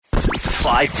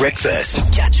5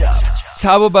 Breakfast. Catch up.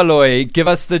 Thabo Baloyi, give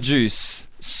us the juice.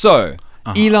 So,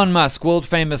 Elon Musk, world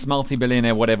famous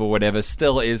multi-billionaire, whatever,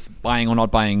 still is buying or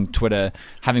not buying Twitter,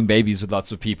 having babies with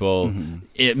lots of people.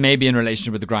 It may be in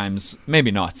relationship with the Grimes, maybe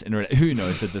not. Who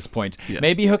knows at this point?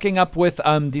 Maybe hooking up with the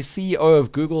CEO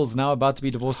of Google's now about to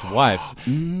be divorced wife.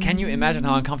 Can you imagine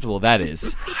how uncomfortable that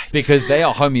is? Because they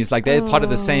are homies, like they're part of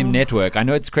the same network. I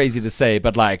know it's crazy to say,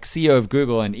 but like CEO of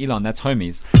Google and Elon, that's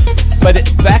homies. But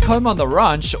back home on the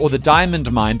ranch, or the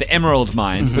diamond mine, the emerald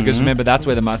mine, because remember, that's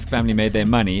where the Musk family made their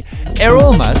money.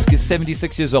 Elon Musk is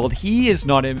 76 years old. He is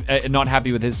not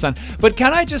happy with his son. But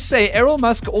can I just say, Elon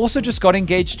Musk also just got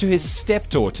engaged to his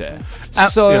stepdaughter.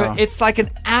 It's like an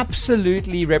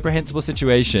absolutely reprehensible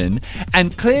situation.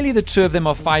 And clearly the two of them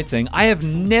are fighting. I have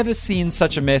never seen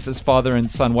such a mess as father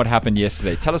and son. What happened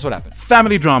yesterday? Tell us what happened.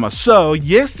 Family drama. So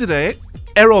yesterday,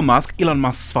 Elon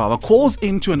Musk's father, calls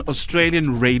into an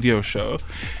Australian radio show.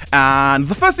 And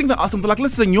the first thing they ask him, they're like,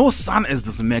 listen, your son is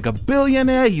this mega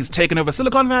billionaire. He's taken over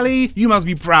Silicon Valley. You must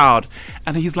be proud.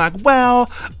 And he's like,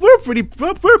 well, we're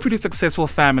a pretty successful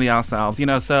family ourselves,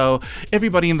 so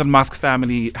everybody in the Musk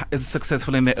family is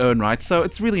successful in their own right. So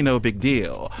it's really no big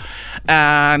deal.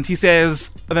 And he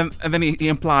says, and then he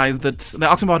implies that they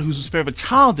ask him about whose favorite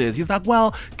child is. He's like,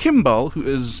 well, Kimball, who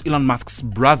is Elon Musk's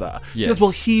brother. He says,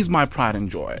 well, he's my pride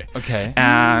and joy. Okay.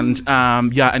 And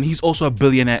and he's also a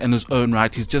billionaire in his own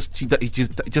right. He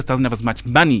just doesn't have as much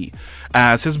money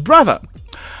as his brother.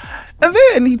 And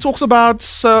then he talks about,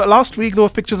 last week there were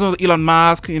pictures of Elon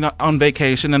Musk, on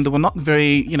vacation, and they were not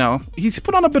very, he's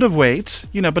put on a bit of weight,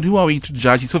 but who are we to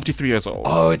judge? He's 53 years old.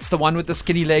 Oh, it's the one with the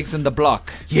skinny legs and the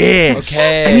block. Yes.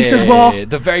 Okay. And he says, well,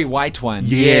 the very white one.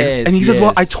 Yes. And he says,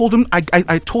 well, I told him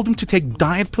to take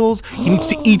diet pills. He needs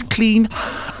to eat clean.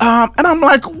 And I'm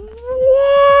like,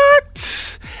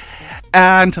 what?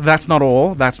 And that's not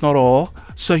all.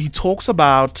 So he talks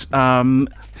about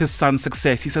his son's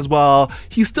success. He says, well,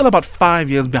 he's still about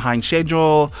 5 years behind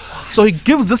schedule. So he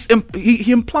gives this,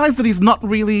 he implies that he's not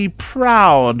really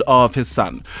proud of his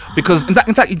son. Because in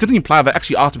fact, he didn't imply that.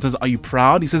 Actually asked him, are you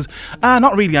proud? He says,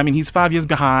 not really. I mean, he's 5 years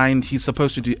behind. He's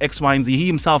supposed to do X, Y, and Z. He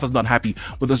himself is not happy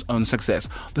with his own success.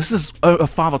 This is a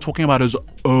father talking about his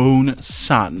own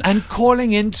son. And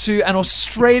calling into an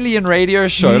Australian radio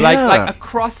show, like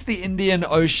across the Indian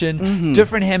Ocean,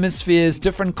 different hemispheres,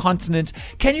 different continent.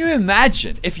 Can you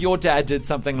imagine if your dad did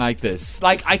something like this?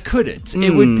 Like, I couldn't. It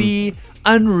would be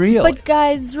unreal. But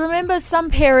guys, remember, some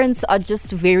parents are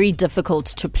just very difficult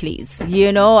to please,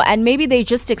 and maybe they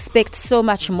just expect so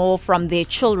much more from their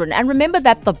children. And remember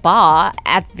that the bar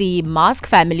at the Musk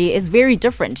family is very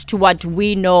different to what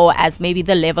we know as maybe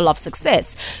the level of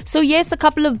success. So yes, a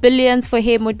couple of billions for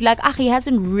him would be like, he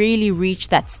hasn't really reached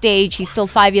that stage. He's still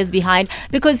 5 years behind,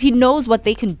 because he knows what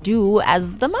they can do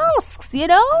as the Musks, I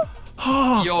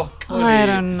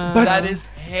don't know. But that is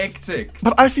hectic.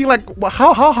 But I feel like,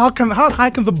 how high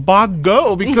can the bar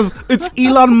go? Because it's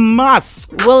Elon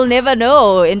Musk. We'll never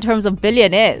know in terms of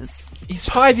billionaires. He's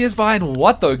 5 years behind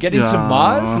what though? Getting to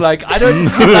Mars? Like, I don't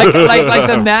like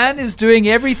the man is doing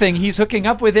everything. He's hooking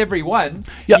up with everyone.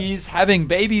 He's having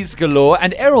babies galore,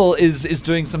 and Errol is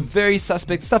doing some very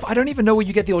suspect stuff. I don't even know where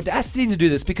you get the audacity to do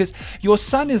this, because your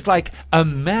son is like a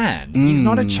man. He's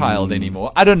not a child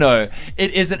anymore. I don't know.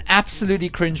 It is an absolutely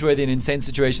cringeworthy and insane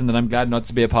situation that I'm glad not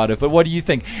to be a part of. But what do you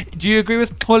think? Do you agree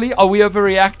with Holly? Are we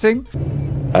overreacting?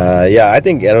 I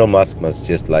think Elon Musk must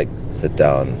just sit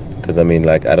down. Because, I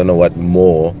don't know what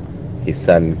more his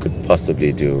son could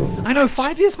possibly do. I know,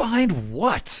 5 years behind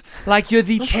what? Like, you're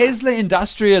the Tesla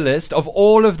industrialist of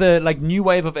all of the, new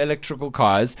wave of electrical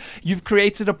cars. You've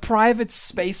created a private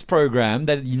space program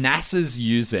that NASA's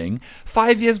using.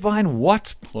 5 years behind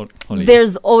what, Holly?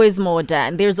 There's always more,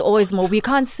 Dan. There's always more. We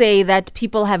can't say that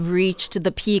people have reached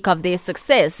the peak of their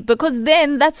success, because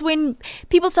then that's when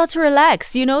people start to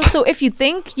relax, So if you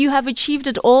think you have achieved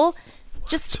it all,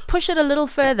 just push it a little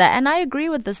further. And I agree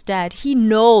with this dad. He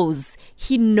knows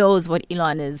what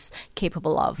Elon is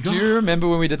capable of. Do you remember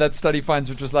when we did that study finds,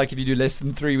 which was like, if you do less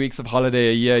than 3 weeks of holiday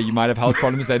a year, you might have health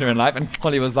problems later in life? And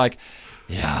Holly was like,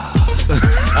 yeah.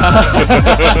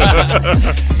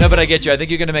 No, but I get you. I think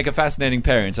you're going to make a fascinating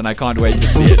parent, and I can't wait to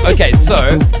see it. Okay, so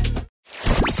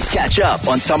catch up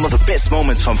on some of the best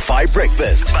moments from 5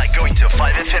 Breakfast by going to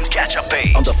 5FM's catch-up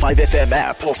page on the 5FM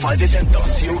app or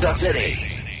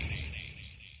 5FM.co.za.